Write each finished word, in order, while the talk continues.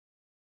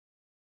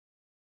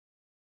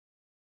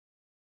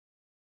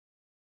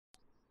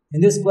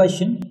In this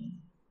question,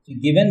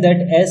 given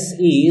that S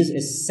is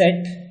a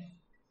set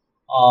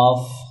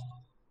of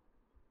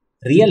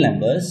real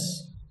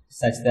numbers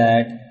such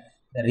that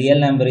the real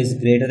number is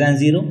greater than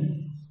 0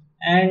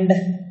 and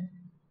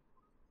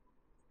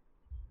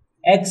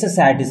x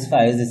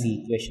satisfies this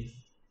equation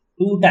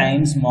 2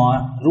 times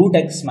mod root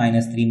x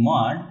minus 3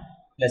 mod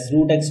plus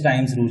root x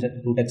times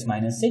root x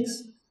minus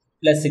 6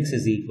 plus 6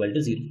 is equal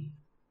to 0.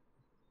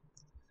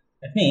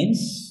 That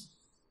means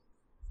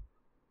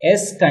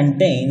S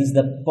contains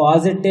the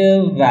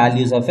positive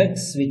values of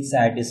x which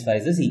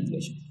satisfies this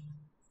equation.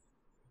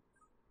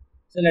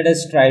 So let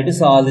us try to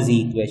solve this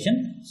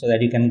equation so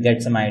that you can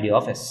get some idea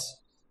of S.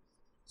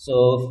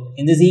 So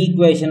in this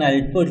equation I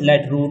will put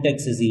let root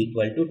x is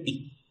equal to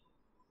t.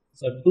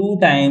 So 2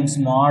 times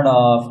mod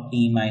of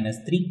t minus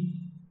 3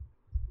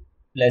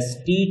 plus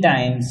t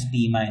times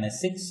t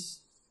minus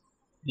 6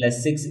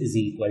 plus 6 is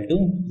equal to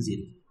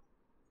 0.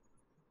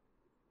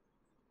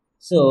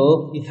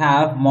 So we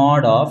have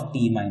mod of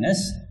t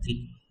minus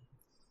 3.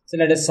 So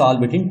let us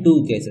solve it in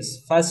two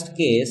cases. First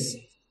case,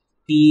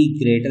 t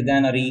greater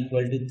than or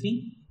equal to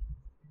 3.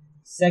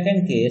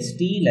 Second case,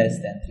 t less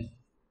than 3.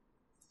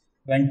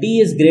 When t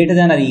is greater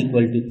than or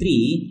equal to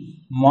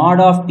 3, mod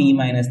of t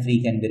minus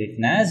 3 can be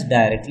written as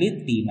directly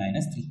t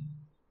minus 3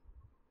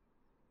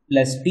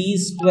 plus t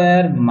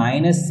square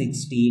minus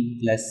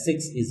 6t plus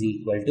 6 is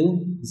equal to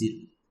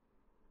 0.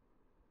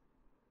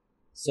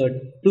 So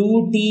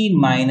 2t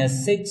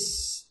minus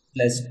 6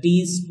 plus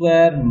t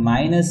square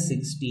minus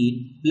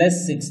 6t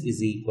plus 6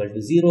 is equal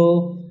to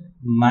 0.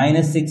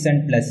 Minus 6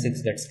 and plus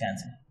 6 gets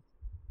cancelled.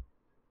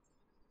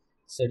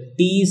 So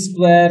t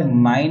square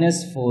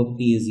minus 4t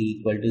is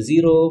equal to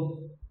 0.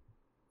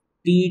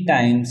 T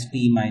times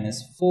t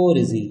minus 4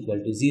 is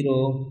equal to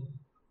 0.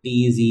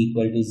 T is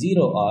equal to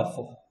 0 or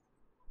 4.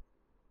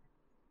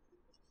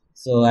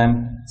 So I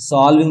am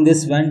solving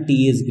this one.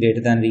 T is greater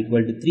than or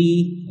equal to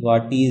 3,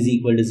 or t is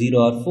equal to 0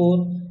 or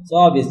 4. So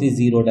obviously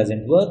 0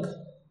 doesn't work.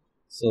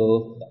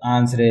 So the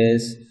answer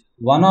is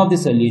one of the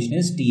solution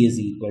is t is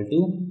equal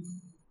to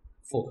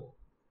 4.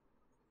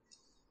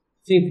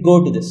 So if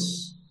go to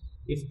this,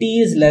 if t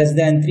is less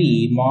than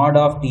 3, mod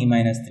of t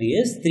minus 3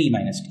 is 3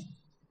 minus t.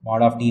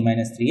 Mod of t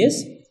minus 3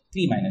 is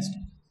 3 minus t.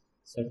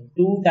 So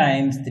 2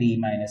 times 3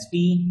 minus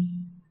t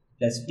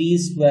plus t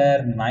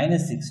square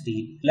minus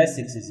 6t plus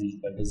 6 is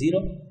equal to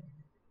 0.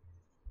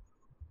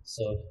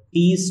 So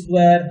t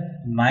square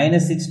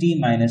minus 6t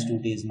minus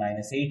 2t is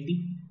minus 8t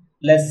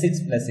plus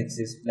 6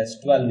 is plus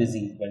 12 is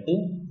equal to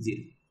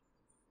 0.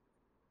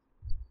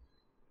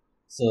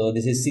 So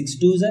this is 6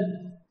 2s are.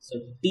 So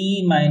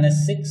t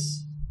minus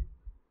 6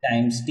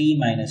 times t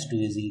minus 2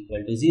 is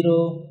equal to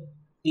 0.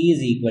 T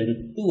is equal to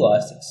 2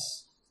 or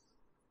 6.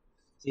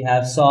 So you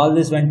have solved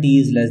this when t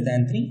is less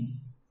than 3.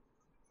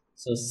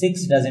 So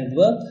 6 doesn't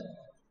work.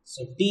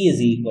 So t is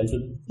equal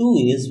to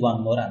 2 is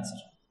one more answer.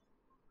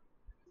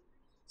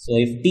 So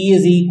if t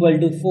is equal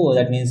to 4,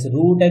 that means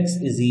root x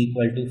is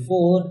equal to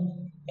 4.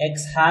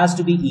 X has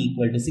to be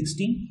equal to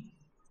 16.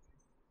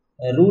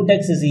 Root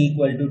x is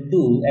equal to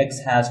 2. X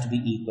has to be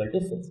equal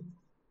to 4.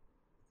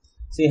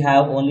 So you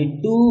have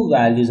only two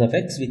values of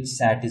x which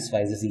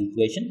satisfies this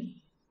equation.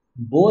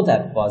 Both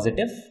are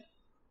positive.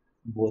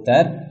 Both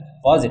are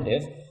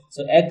positive.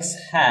 So x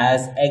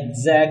has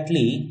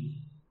exactly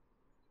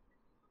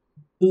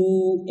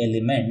 2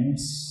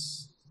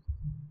 elements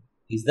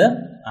is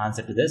the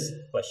answer to this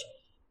question.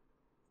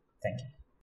 Thank you.